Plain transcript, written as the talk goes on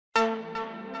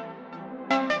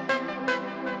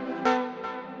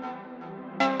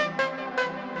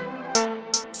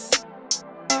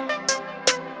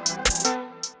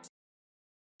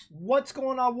What's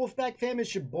going on, Wolfpack fam?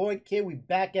 It's your boy Kid. We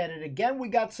back at it again. We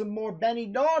got some more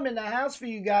Benidorm in the house for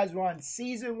you guys. We're on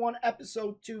season 1,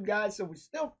 episode 2, guys. So we're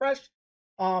still fresh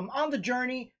on the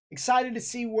journey. Excited to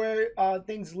see where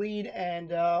things lead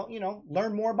and you know,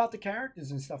 learn more about the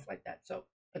characters and stuff like that. So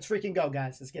let's freaking go,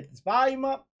 guys. Let's get this volume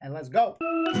up and let's go.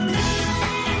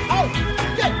 Oh,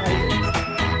 get right here.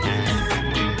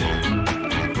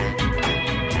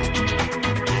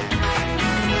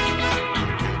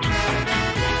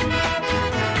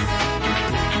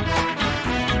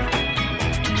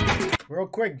 Real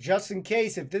quick, just in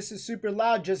case, if this is super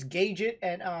loud, just gauge it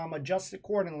and adjust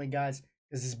accordingly, guys.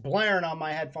 This is blaring on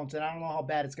my headphones, and I don't know how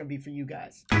bad it's going to be for you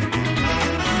guys. Lower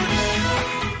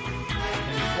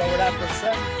that for a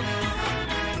sec.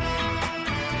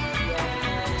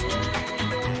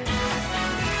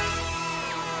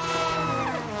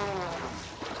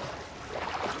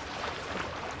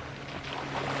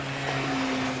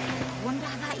 Wonder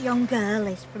how that young girl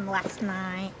is from last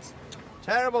night.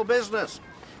 Terrible business.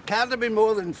 Can't have been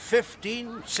more than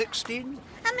 15, 16.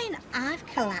 I mean, I've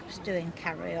collapsed doing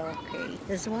karaoke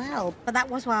as well, but that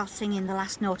was while singing the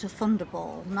last note of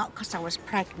Thunderball, not because I was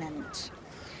pregnant.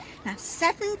 Now,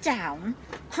 7 down,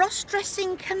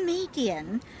 cross-dressing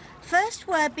comedian, first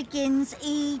word begins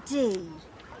ED.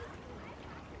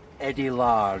 Eddie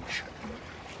Large.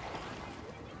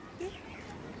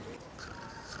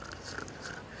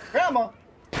 Grandma!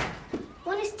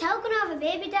 When is Tel gonna have a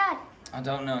baby, Dad? I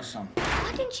don't know, son.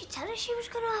 Why didn't you tell us she was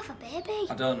gonna have a baby?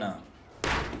 I don't know.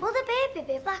 Will the baby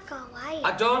be black or white?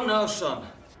 I don't know, son.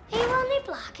 Are you only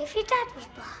black if your dad was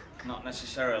black? Not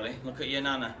necessarily. Look at your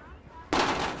nana.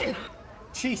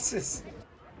 Jesus.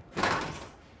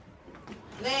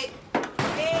 Nick,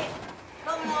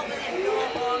 come and open this door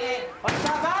for me. What's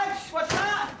that, Badge? What's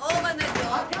that? Open the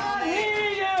door. I can't hear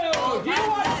you! Do you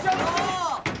want something?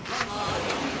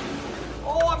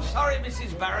 Oh, I'm sorry,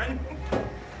 Mrs. Barron.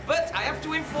 But I have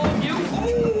to inform you.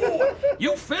 Oh,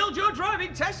 you failed your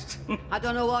driving test. I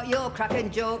don't know what you're cracking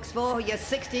jokes for. Your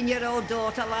 16-year-old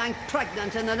daughter lying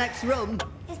pregnant in the next room.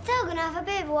 Is Tel gonna have a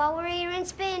baby while we're here in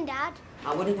Spain, Dad?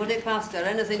 I wouldn't put it past her.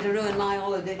 Anything to ruin my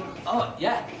holiday. Oh,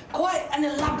 yeah. Quite an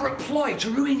elaborate ploy to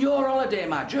ruin your holiday,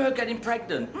 Madge. You're getting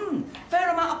pregnant.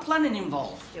 Fair amount of planning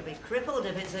involved. She'll be crippled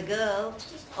if it's a girl.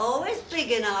 Always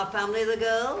big in our family, the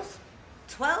girls.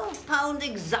 £12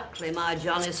 exactly, my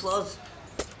Janice was.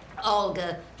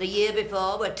 Olga, the year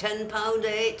before, were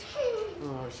 £10.8.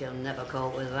 Oh, she'll never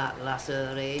cope with that lass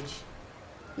her age.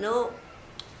 No,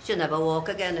 she'll never walk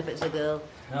again if it's a girl.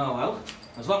 Oh, well,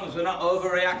 as long as we're not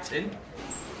overreacting.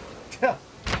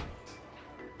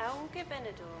 Aunque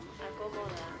Benidorm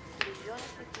acomoda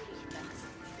millones de turistas,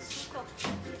 su costa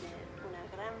tiene una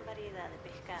gran variedad de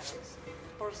pescados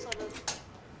por solo...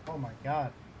 Oh my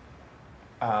God.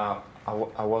 I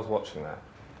was watching that.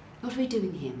 What are we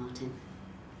doing here, Martin?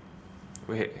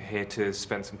 We're here to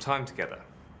spend some time together.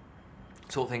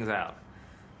 Sort things out.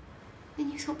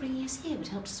 Then you thought bringing us here would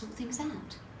help to sort things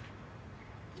out.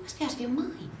 You must be out of your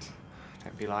mind.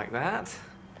 Don't be like that.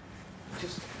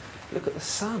 Just look at the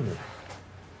sun.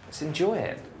 Let's enjoy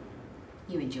it.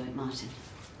 You enjoy it, Martin.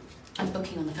 I'm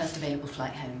booking on the first available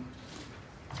flight home.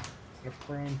 Your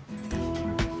friend.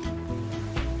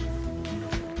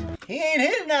 He ain't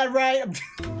hitting that right.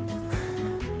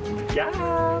 Yeah.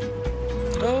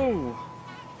 Oh.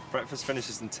 Breakfast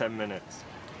finishes in 10 minutes.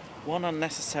 One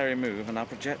unnecessary move and I'll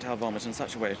projectile vomit in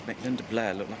such a way as to make Linda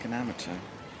Blair look like an amateur.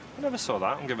 I never saw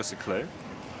that, and give us a clue.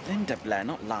 Linda Blair,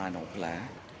 not Lionel Blair.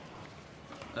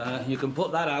 You can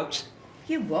put that out.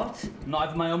 You what? Not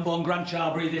having my unborn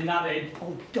grandchild breathing that in.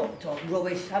 Oh, don't talk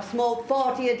rubbish. I've smoked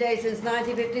 40 a day since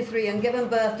 1953 and given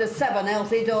birth to 7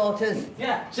 healthy daughters.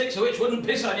 Yeah, 6 of which wouldn't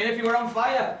piss on you if you were on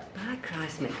fire. By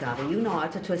Christ, McGarvey, you know how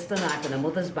to twist the knife in a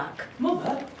mother's back.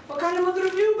 Mother? What kind of mother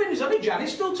have you been? Is only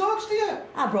Janice still talks to you?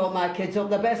 I brought my kids up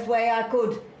the best way I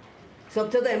could. It's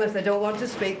up to them if they don't want to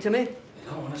speak to me. They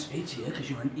don't want to speak to you because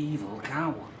you're an evil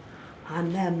cow.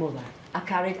 I'm their mother. I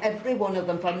carried every one of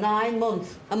them for 9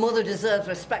 months. A mother deserves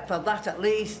respect for that, at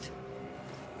least.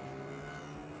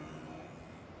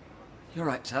 You're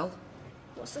right, Tel.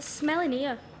 What's the smell in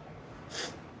here?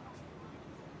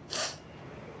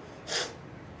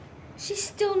 She's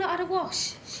still not had a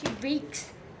wash. She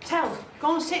reeks. Tel,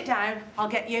 go and sit down. I'll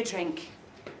get you a drink.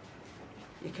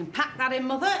 You can pack that in,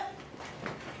 Mother.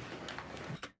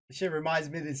 This shit reminds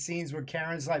me of the scenes where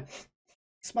Karen's like,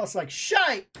 smells like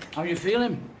shite. How are you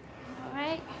feeling? All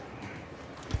right.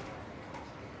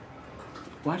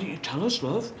 Why didn't you tell us,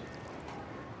 love?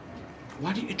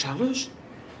 Why didn't you tell us?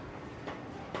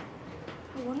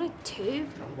 I wanted to.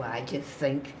 Why do you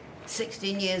think?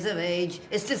 16 years of age.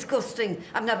 It's disgusting.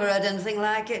 I've never heard anything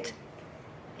like it.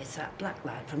 It's that black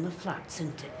lad from the flats,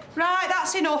 isn't it? Right,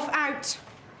 that's enough. Out.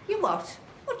 You what?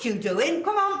 What you doing?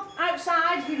 Come on,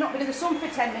 outside. You've not been in the sun for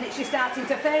 10 minutes. You're starting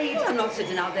to fade. Well, I'm not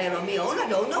sitting out there on my own. I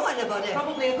don't know anybody.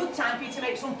 Probably a good time for you to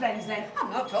make some friends then. I'm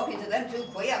not talking to them two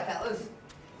queer fellas.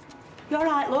 You all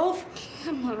right, love?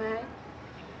 I'm all right.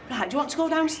 Right, do you want to go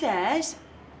downstairs?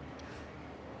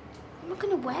 What am I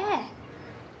going to wear?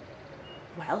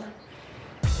 Well...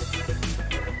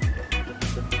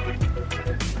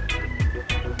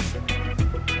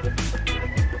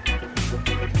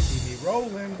 TV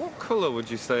rolling. What colour would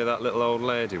you say that little old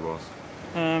lady was?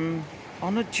 On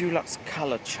a Dulux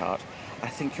colour chart, I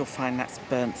think you'll find that's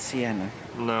burnt sienna.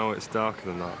 No, it's darker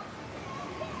than that.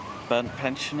 Burnt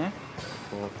pensioner?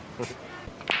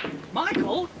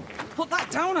 Michael, put that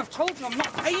down. I've told you I'm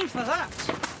not paying for that.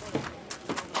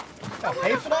 I'll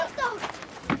pay for that?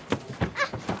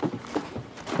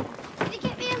 Did you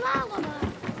get me a lullaby?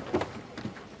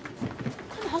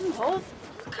 Come on, love.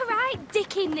 Look all right,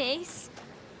 dick in this.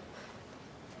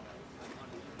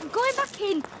 I'm going back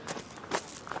in.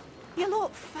 You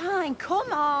look fine.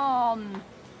 Come on.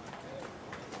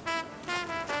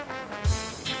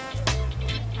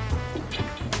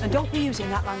 And don't be using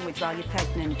that language while you're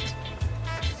pregnant.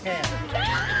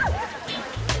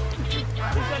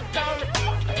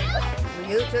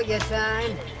 You took your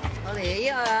time. Well, here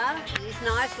you are. These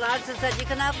nice lads have said you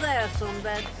can have their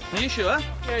sunbeds. Are you sure?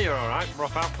 Yeah, you're all right. We're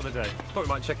off out for the day. Thought we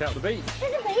might check out the beach.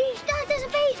 There's a beach, Dad, there's a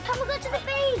beach. Come and go to the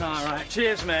beach. All right.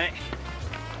 Cheers, mate.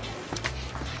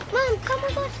 Mum, come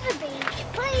and go to the beach,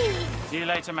 please. See you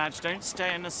later, Madge. Don't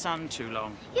stay in the sun too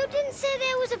long. You didn't say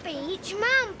there was a beach.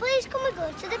 Mum, please come and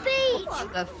go to the beach.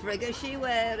 What the frig is she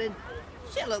wearing?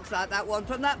 She looks like that one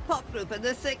from that pop group in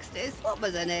the 60s. What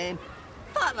was her name?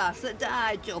 Fat lass that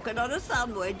died choking on a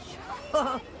sandwich.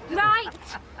 Right.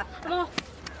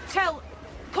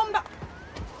 Come back.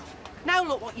 Now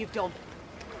look what you've done.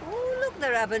 Oh, look,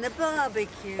 they're having a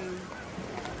barbecue.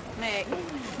 Mick.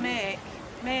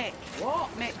 What?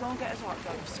 Mick, go and get us hot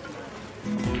dogs.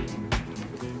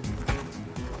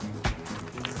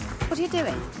 What are you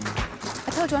doing?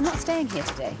 I told you I'm not staying here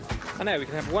today. I know, we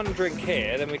can have one drink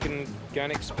here, then we can go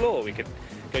and explore. We could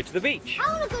go to the beach.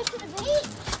 I want to go to the beach.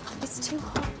 It's too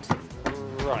hot.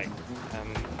 Right.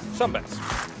 Sunbeds.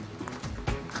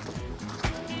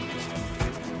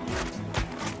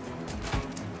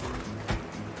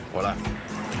 Voila.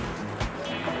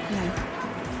 No.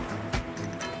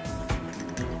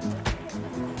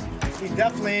 He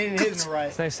definitely ain't hitting it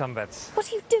right. There's no sunbeds. What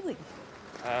are you doing?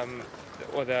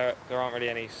 Well, there aren't really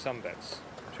any sunbeds.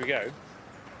 Should we go?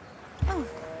 Oh.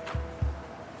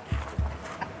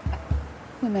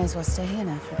 We may as well stay here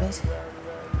now for a bit.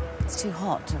 It's too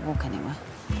hot to walk anywhere.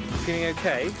 Feeling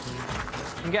okay?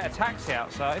 You can get a taxi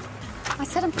outside. I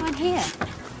said I'm fine here.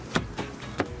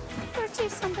 There are 2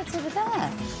 sunbeds over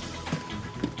there.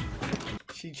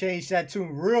 She changed that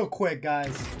tune real quick,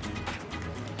 guys.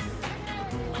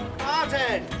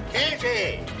 Martin!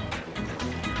 Katie!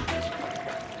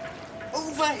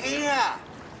 Over here!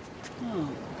 Oh,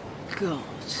 God.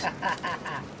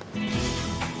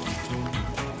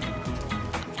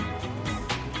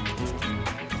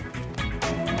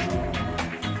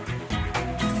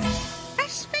 A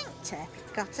sphincter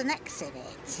got an X in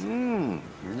it.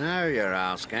 Now you're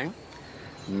asking.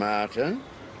 Martin?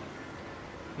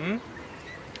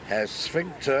 Has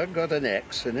sphincter got an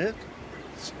X in it?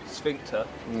 Sphincter?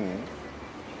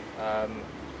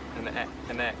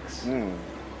 An X?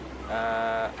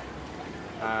 I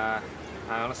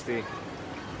honestly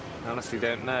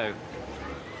don't know.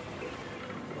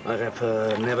 I have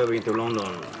never been to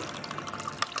London.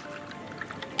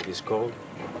 It is cold,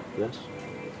 yes?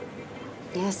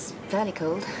 Yes, fairly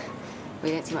cold.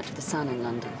 We don't see much of the sun in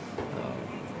London.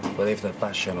 But if the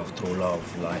passion of true love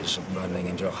lies burning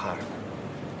in your heart,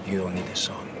 you don't need the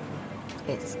sun.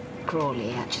 It's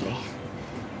Crawley, actually.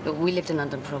 But we lived in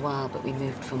London for a while, but we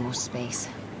moved for more space.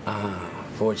 Ah,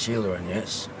 4 children,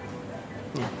 yes?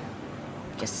 Yeah,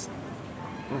 just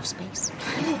more space.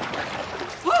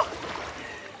 Whoa!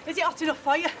 Is it hot enough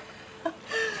for you?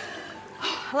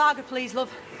 Lager, please, love.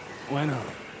 Why not?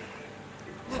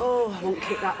 Oh, I won't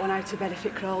kick that one out of bed if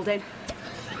it crawled in.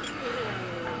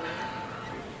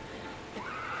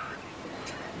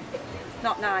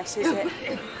 Not nice, is it?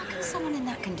 How can someone in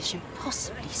that condition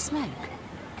possibly smoke?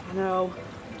 I know.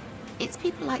 It's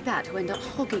people like that who end up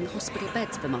hogging hospital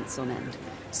beds for months on end,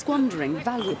 squandering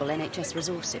valuable NHS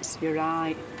resources. You're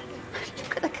right.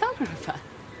 Look at the colour of her.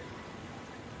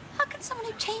 How can someone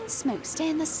who chain smokes stay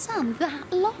in the sun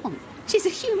that long? She's a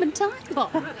human time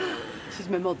bomb. She's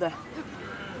my mother.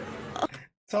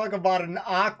 Talk about an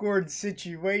awkward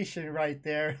situation right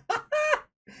there.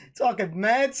 Talking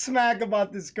mad smack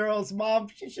about this girl's mom.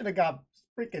 She should have got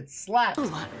freaking slapped.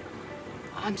 Oh,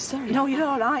 I'm sorry. No, you're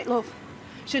all right, love.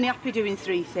 She's only happy doing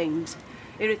 3 things.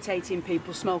 Irritating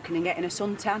people, smoking and getting a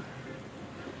suntan.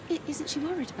 Isn't she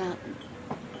worried about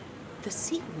the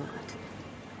C word?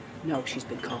 No, she's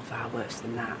been called far worse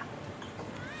than that.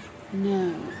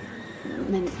 No,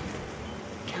 meant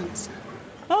cancer.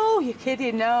 Oh, you're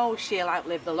kidding. No, she'll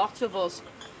outlive the lot of us.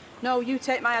 No, you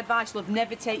take my advice, love.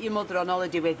 Never take your mother on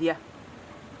holiday with you.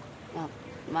 Well,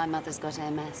 my mother's got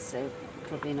MS, so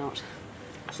probably not.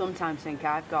 Sometimes think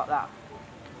I've got that.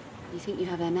 You think you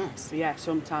have MS? Yeah,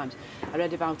 sometimes. I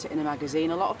read about it in a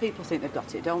magazine. A lot of people think they've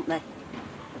got it, don't they?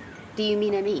 Do you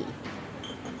mean ME?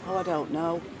 Oh, I don't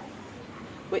know.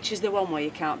 Which is the one where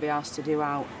you can't be asked to do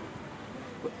out?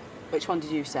 Which one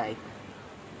did you say?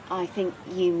 I think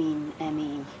you mean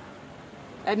ME.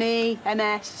 ME,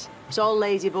 MS. It's all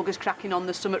lazy buggers cracking on.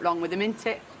 There's something wrong with them, isn't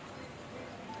it?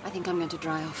 I think I'm going to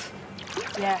dry off.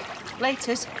 Yeah.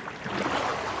 Laters.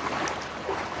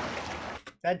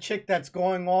 That chick that's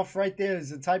going off right there is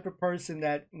the type of person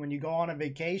that when you go on a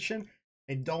vacation,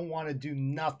 they don't want to do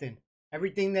nothing.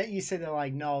 Everything that you say, they're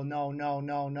like, no, no, no,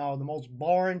 no, no. The most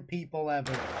boring people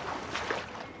ever.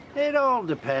 It all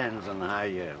depends on how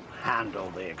you handle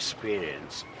the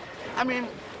experience. I mean,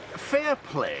 fair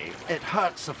play, it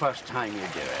hurts the first time you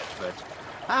do it, but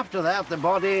after that, the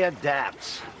body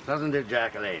adapts. Doesn't it,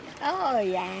 Jacqueline? Oh,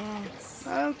 yes.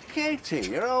 Oh, Katie,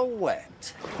 you're all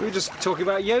wet. We were just talking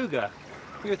about yoga.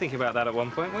 You were thinking about that at one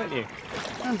point, weren't you?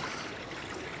 I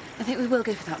think we will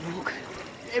go for that walk.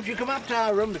 If you come up to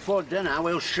our room before dinner,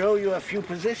 we'll show you a few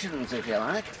positions, if you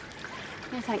like.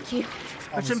 No, thank you.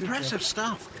 It's impressive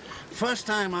stuff. First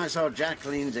time I saw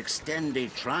Jacqueline's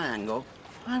extended triangle,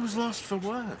 I was lost for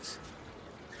words.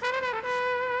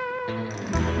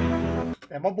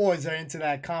 Yeah, my boys are into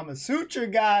that Kama Sutra,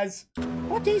 guys.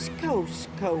 What is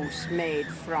couscous made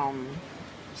from?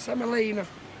 Semolina.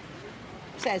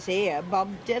 Says here, Bob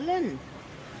Dylan.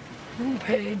 Wrong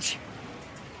page.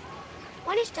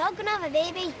 When is Todd gonna have a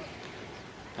baby?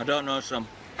 I don't know, Sam.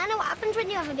 I know what happens when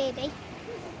you have a baby.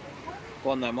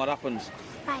 Go on then, what happens?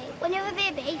 Right, when you have a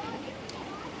baby,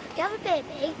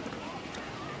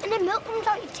 and then milk comes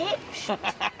out your tits. It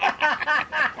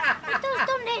does,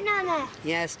 don't it, Nana?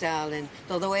 Yes, darling.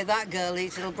 Though the way that girl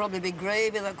eats, it'll probably be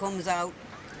gravy that comes out.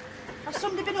 Has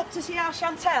somebody been up to see our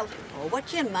Chantel? Oh,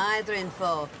 what's your mithering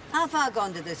for? How far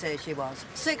gone did they say she was?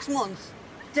 6 months.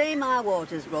 Day my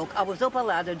waters broke, I was up a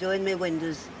ladder doing me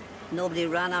windows. Nobody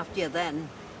ran after you then.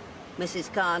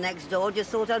 Mrs. Carr next door just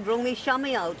thought I'd wrung me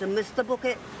chamois out and missed the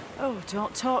bucket. Oh,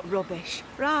 don't talk rubbish.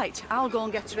 Right, I'll go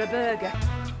and get her a burger.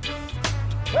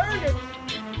 Burger!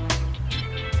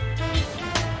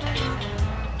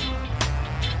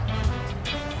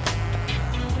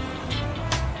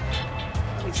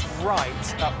 It's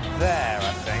right up there,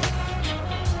 I think.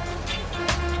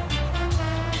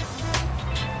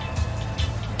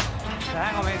 So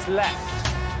hang on, it's left.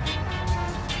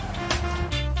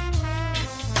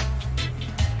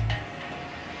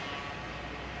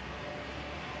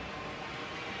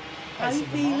 How are you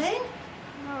feeling?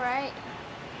 All right.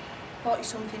 Bought you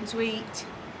something to eat.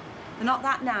 They're not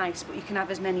that nice, but you can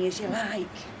have as many as you like. Do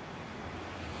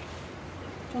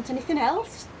you want anything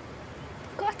else?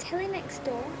 I've got a telly next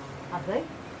door. Have they?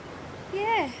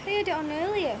 Yeah, I heard it on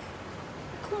earlier.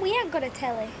 How come we ain't got a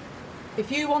telly?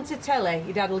 If you want a telly,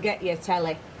 your dad will get you a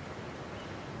telly.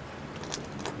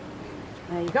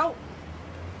 There you go.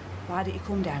 Why don't you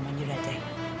come down when you're ready?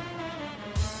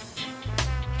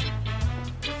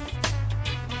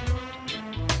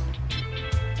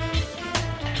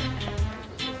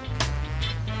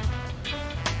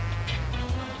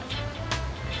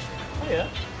 Yeah.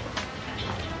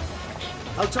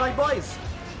 Outside, boys.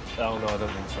 Oh, no, I don't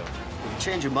think so. If you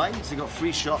change your minds, you got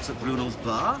free shots at Bruno's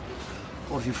bar.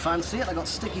 Or if you fancy it, I got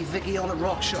Sticky Vicky on at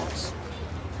Rock Shots.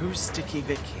 Who's Sticky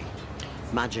Vicky?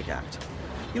 Magic act.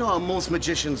 You know how most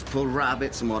magicians pull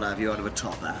rabbits and what have you out of a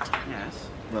top hat? Yes.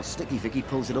 Well, Sticky Vicky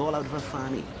pulls it all out of her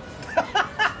fanny.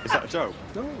 Is that a joke?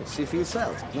 No, see for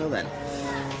yourselves. Now then,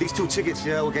 these 2 tickets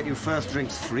here will get you first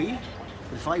drinks free.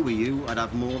 But if I were you, I'd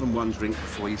have more than 1 drink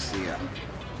before you see her.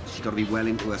 She's got to be well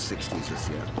into her 60s this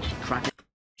year. Cracking.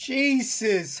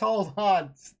 Jesus, hold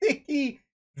on. Sticky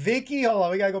Vicky, hold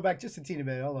on. We gotta go back just a teeny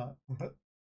bit. Hold on.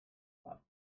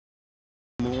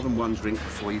 More than 1 drink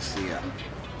before you see her.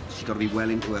 She's got to be well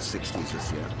into her 60s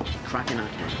this year. Cracking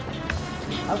acting.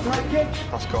 Outside, kid.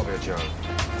 That's got to be a joke.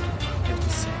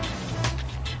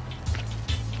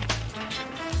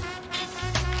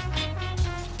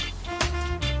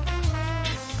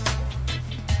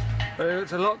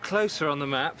 It's a lot closer on the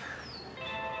map.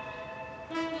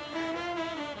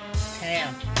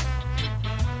 Damn.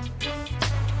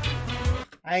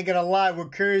 I ain't gonna lie, we're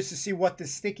curious to see what the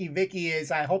Sticky Vicky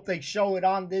is. I hope they show it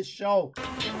on this show.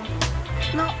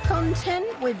 Not content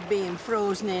with being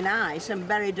frozen in ice and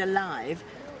buried alive,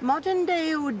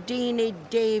 modern-day Houdini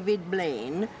David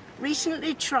Blaine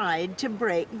recently tried to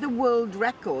break the world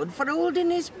record for holding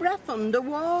his breath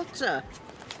underwater.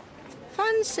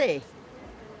 Fancy.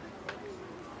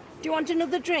 Do you want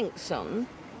another drink, son?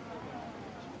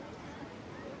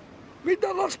 Read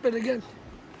that last bit again.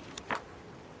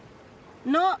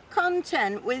 Not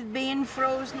content with being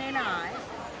frozen in ice.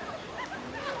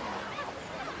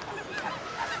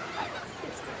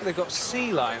 They've got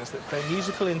sea lions that play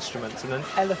musical instruments and an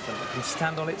elephant that can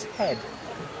stand on its head.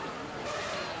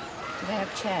 Do they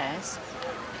have chairs?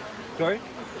 Sorry?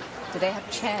 Do they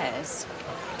have chairs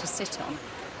to sit on?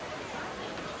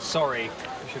 Sorry,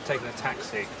 we should have taken a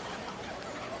taxi.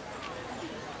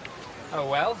 Oh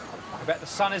well, I bet the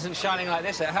sun isn't shining like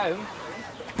this at home.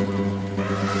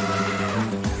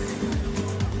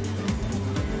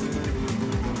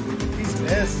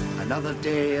 Yes. Another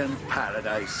day in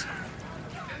paradise.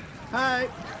 Hi.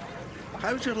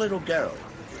 How's your little girl?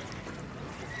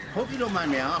 Hope you don't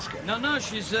mind me asking. No,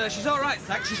 she's all right,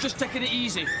 thanks. She's just taking it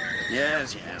easy.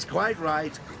 Yes, quite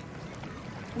right.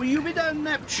 Will you be down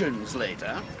Neptune's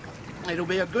later? It'll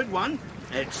be a good one.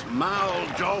 It's Mal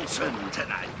Jolson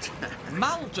tonight.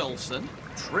 Mal Jolson?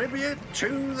 Tribute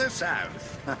to the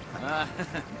South. Oh,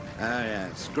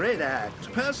 yes. Great act.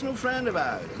 Personal friend of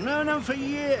ours. Known him for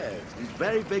years. He's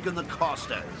very big on the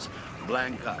Costas.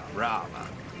 Blanca, Brava.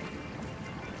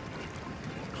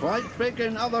 Quite big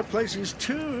in other places,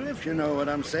 too, if you know what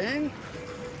I'm saying.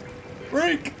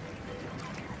 Freak!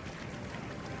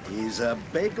 He's a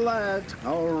big lad,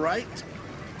 all right.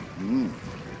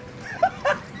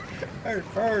 Hey,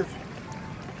 first.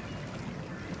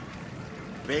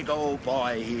 Big old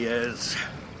boy he is.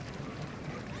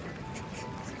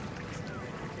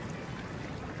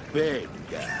 Big.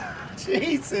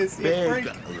 Jesus, you big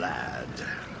freak. lad.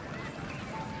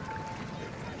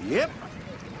 Yep.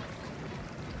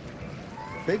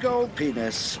 Big old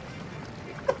penis.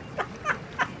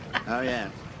 Oh, yeah.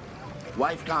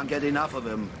 Wife can't get enough of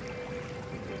him.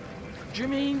 Do you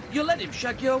mean you let him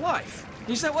shag your wife?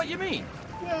 Is that what you mean?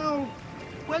 Well,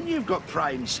 when you've got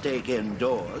prime steak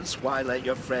indoors, why let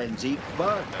your friends eat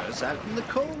burgers out in the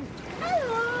cold?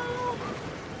 Hello.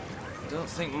 Don't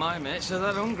think my mates are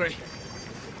that hungry.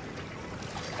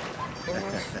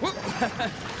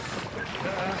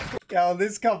 Yo,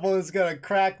 this couple is gonna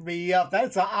crack me up.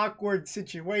 That's an awkward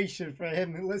situation for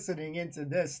him listening into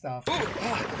this stuff.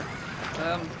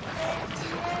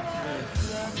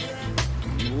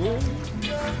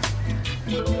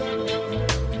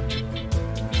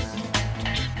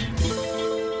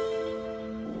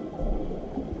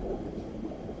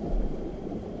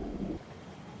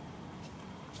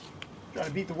 Trying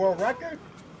to beat the world record?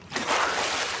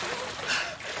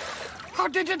 How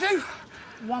did you do?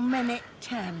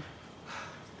 1:10.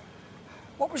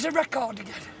 What was the record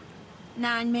again?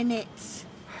 9 minutes.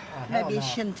 Oh, Maybe you no.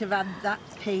 shouldn't have had that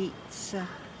pizza.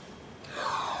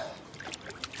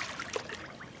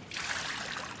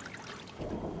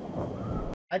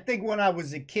 I think when I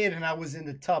was a kid and I was in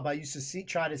the tub, I used to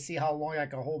try to see how long I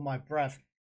could hold my breath.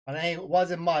 But it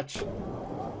wasn't much.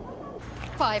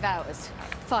 5 hours.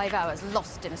 5 hours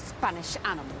lost in a Spanish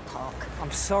animal park.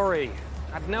 I'm sorry.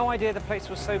 I had no idea the place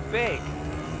was so big.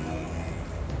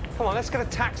 Come on, let's get a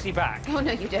taxi back. Oh,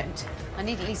 no, you don't. I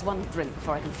need at least one drink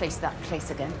before I can face that place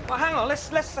again. Well, hang on, let's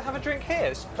have a drink here.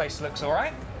 This place looks all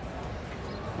right.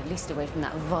 At least away from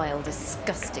that vile,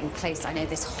 disgusting place. I know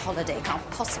this holiday can't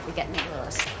possibly get any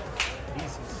worse.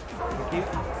 Jesus.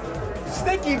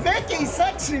 Sticky Vicky,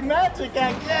 sexy magic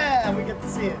act. Yeah, we get to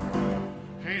see it.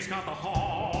 He's got the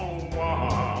whole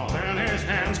world in his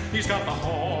hands. He's got the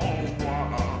whole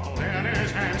world in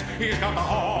his hands. He's got the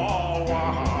whole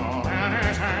world in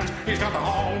his hands. He's got the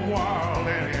whole world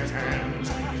in his hands.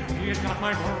 He's got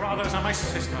my brothers and my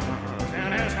sisters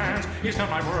in his hands. He's got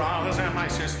my brothers and my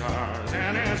sisters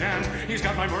in his hands. He's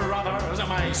got my brothers and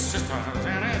my sisters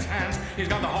in his hands. He's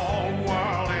got the whole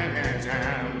world in his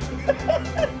hands.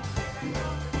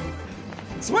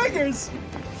 Swingers!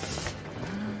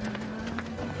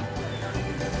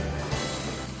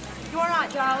 You all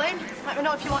right, darling? Let me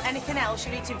know if you want anything else.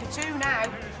 You're eating for two now.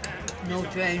 No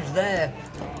change there.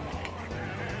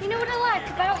 You know what I like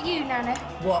about you, Nana?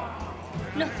 What?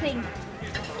 Nothing.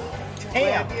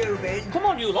 Where have you been? Come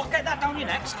on, you lot, get that down your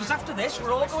necks, because after this,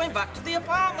 we're all going back to the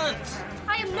apartment.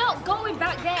 I am not going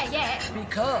back there yet.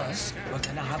 Because we're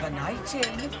gonna have a night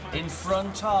in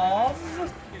front of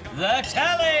the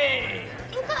telly.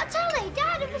 We've got a telly.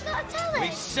 Dad, we've got a telly.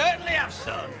 We certainly have,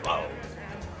 son. Whoa.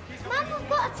 Mum, we've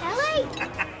got a telly.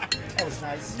 That was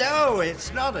nice. No,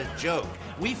 it's not a joke.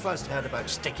 We first heard about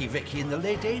Sticky Vicky in the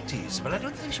late 80s, but I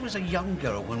don't think she was a young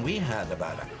girl when we heard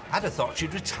about her. I'd have thought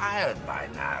she'd retired by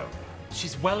now.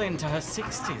 She's well into her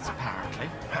 60s, apparently.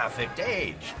 Perfect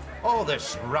age. All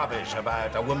this rubbish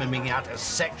about a woman being at a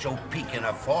sexual peak in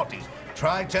her 40s.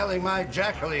 Try telling my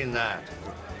Jacqueline that.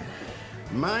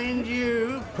 Mind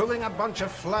you, pulling a bunch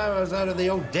of flowers out of the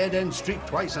old dead-end street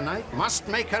twice a night must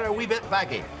make her a wee bit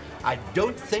baggy. I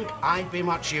don't think I'd be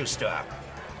much use to her.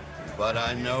 But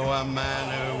I know a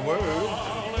man who would.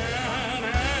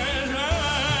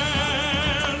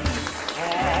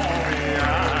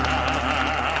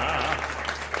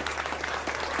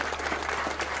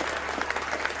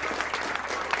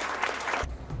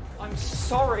 I'm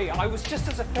sorry. I was just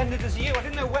as offended as you. I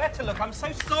didn't know where to look. I'm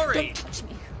so sorry. Don't touch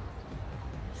me.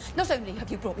 Not only have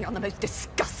you brought me on the most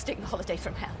disgusting holiday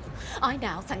from hell, I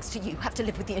now, thanks to you, have to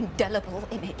live with the indelible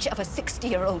image of a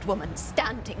 60-year-old woman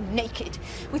standing naked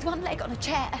with one leg on a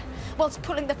chair whilst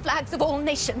pulling the flags of all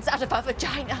nations out of her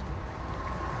vagina.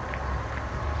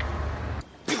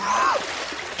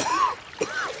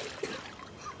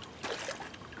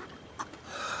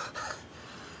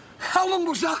 How long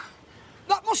was that?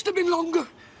 That must have been longer.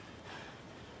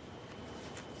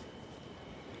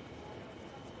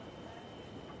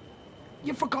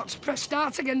 You forgot to press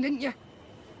start again, didn't you?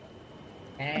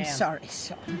 I'm sorry,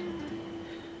 son.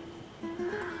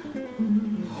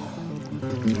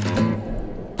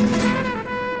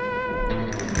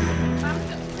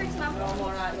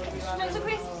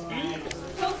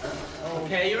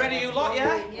 Okay, you ready, you lot,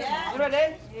 yeah? Yeah. You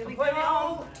ready? Here we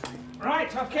go.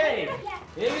 Right, okay.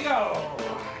 Here we go.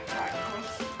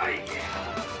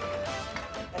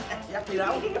 You happy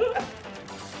now?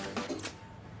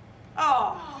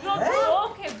 Oh, you're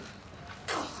joking.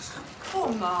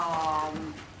 Come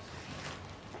on.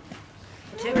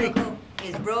 Typical.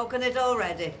 He's broken it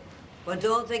already. But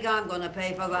don't think I'm going to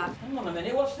pay for that. Hang on a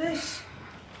minute, what's this?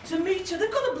 It's a meter.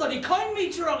 They've got a bloody coin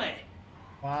meter on it.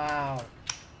 Wow.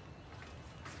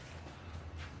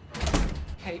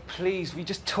 Kate, please, will you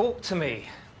just talk to me?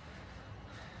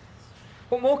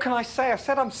 What more can I say? I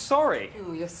said I'm sorry.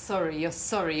 Oh, you're sorry, you're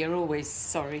sorry, you're always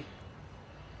sorry.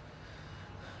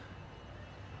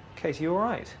 Kate, are you all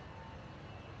right?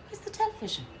 Where's the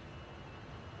television?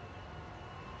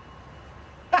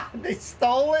 They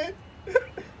stole it?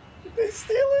 Did they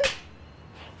steal it?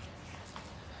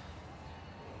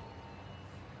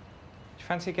 Do you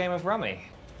fancy a game of rummy?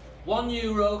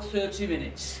 €1, 30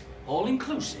 minutes. All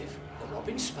inclusive. The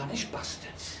robbing Spanish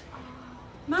bastards.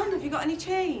 Man, have you got any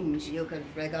change? You can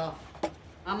frig off.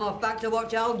 I'm off back to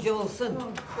watch Al Jolson.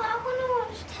 But I want to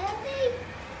watch telly.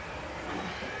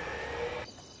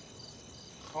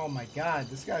 Oh my god,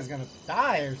 this guy's gonna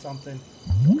die or something.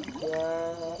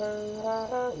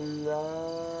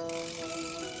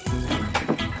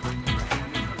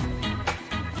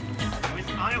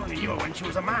 I only knew her when she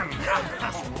was a man.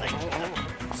 That's the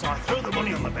thing. So I threw the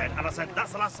money on the bed and I said,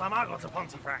 that's the last time I got to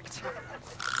Pontefract.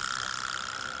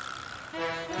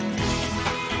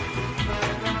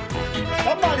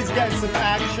 Somebody's getting some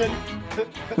action.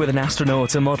 With an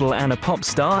astronaut, a model and a pop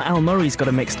star, Al Murray's got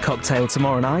a mixed cocktail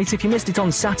tomorrow night. If you missed it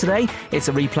on Saturday, it's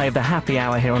a replay of the happy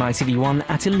hour here on ITV1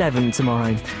 at 11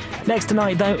 tomorrow. Next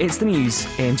tonight, though, it's the news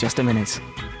in just a minute.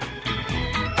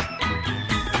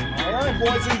 All right,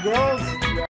 boys and girls,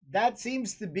 that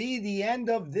seems to be the end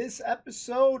of this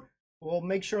episode. We'll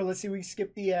make sure, let's see, we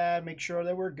skip the ad, make sure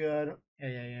that we're good.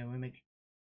 Yeah. We make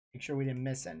sure we didn't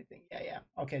miss anything. Yeah.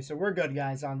 Okay, so we're good,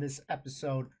 guys, on this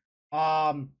episode.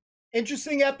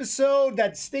 Interesting episode.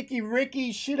 That Sticky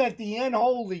Ricky shit at the end.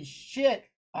 Holy shit.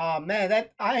 Man,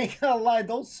 that, I ain't gonna lie,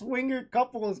 those swinger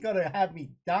couple is gonna have me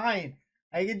dying.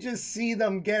 I can just see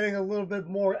them getting a little bit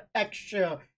more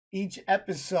extra each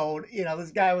episode. You know,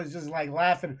 this guy was just like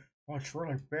laughing. Oh, it's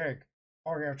really big.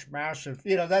 Oh, yeah, it's massive.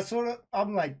 You know, that's sort of,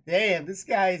 I'm like, damn, this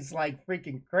guy is like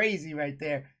freaking crazy right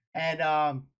there. And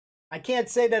I can't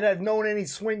say that I've known any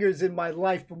swingers in my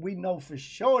life, but we know for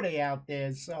sure they out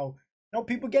there. So, you know,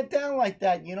 people get down like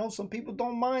that. You know, some people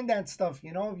don't mind that stuff.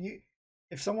 You know,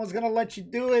 if someone's gonna let you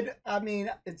do it, I mean,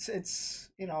 it's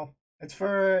you know, it's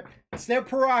their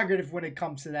prerogative when it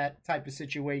comes to that type of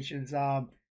situations.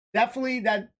 Definitely,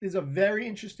 that is a very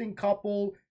interesting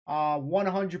couple.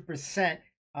 100%.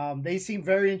 They seem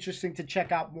very interesting to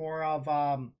check out more of.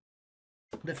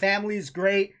 The family is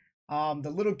great.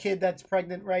 The little kid that's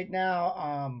pregnant right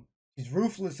now, she's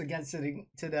ruthless against it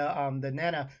to the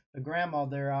Nana, the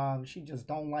grandmother. She just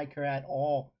don't like her at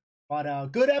all.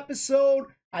 But good episode.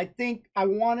 I think I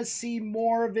want to see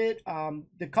more of it.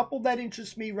 The couple that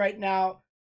interests me right now,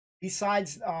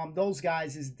 besides those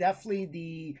guys, is definitely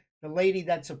the lady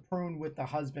that's a prune with the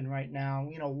husband right now.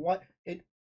 You know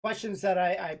questions that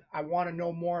I want to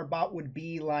know more about would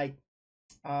be like,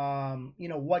 you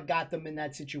know, what got them in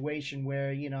that situation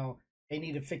where, you know, they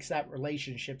need to fix that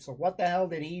relationship. So what the hell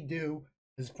did he do?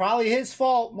 It's probably his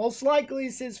fault. Most likely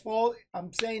it's his fault.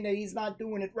 I'm saying that he's not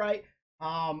doing it right.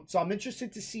 So I'm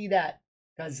interested to see that,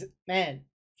 because, man,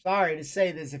 sorry to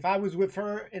say this, if I was with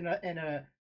her in a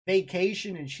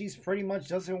vacation and she's pretty much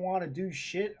doesn't want to do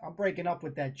shit, I'm breaking up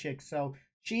with that chick. So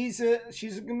she's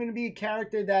going to be a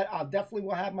character that I'll definitely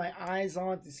will have my eyes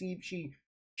on to see if she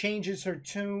changes her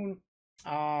tune.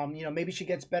 You know, maybe she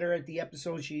gets better at the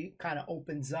episode. She kind of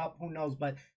opens up. Who knows?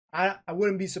 But I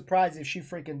wouldn't be surprised if she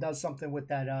freaking does something with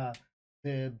that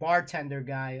the bartender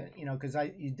guy. You know, because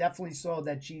you definitely saw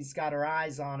that she's got her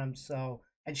eyes on him. So,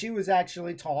 and she was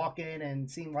actually talking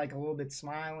and seemed like a little bit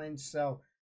smiling. So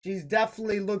she's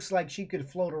definitely looks like she could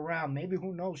float around. Maybe,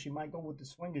 who knows? She might go with the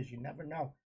swingers. You never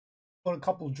know. Put a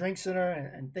couple drinks in her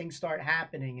and things start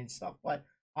happening and stuff. But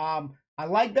I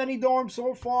like Benidorm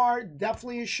so far.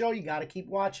 Definitely a show. You got to keep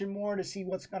watching more to see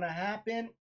what's going to happen.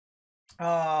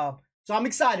 So I'm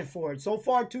excited for it. So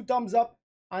far, 2 thumbs up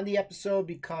on the episode,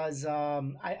 because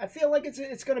I feel like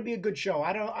it's going to be a good show.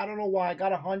 I don't know why. I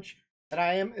got a hunch that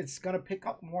it's going to pick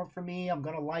up more for me. I'm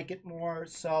going to like it more.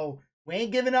 So we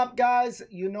ain't giving up, guys.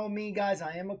 You know me, guys.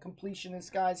 I am a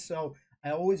completionist, guys. So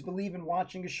I always believe in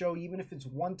watching a show, even if it's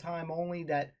one time only,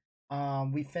 that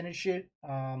we finish it.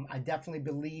 I definitely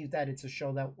believe that it's a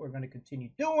show that we're going to continue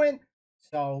doing.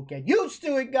 So get used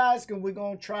to it, guys, because we're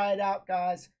going to try it out,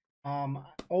 guys. I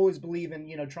always believe in,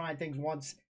 you know, trying things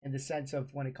once, in the sense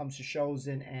of when it comes to shows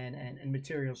and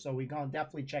material. So we're going to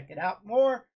definitely check it out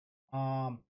more.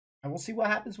 And we'll see what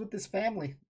happens with this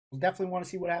family. We'll definitely want to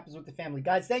see what happens with the family.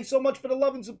 Guys, thanks so much for the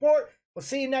love and support. We'll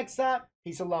see you next time.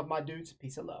 Peace of love, my dudes.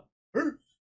 Peace of love. Peace.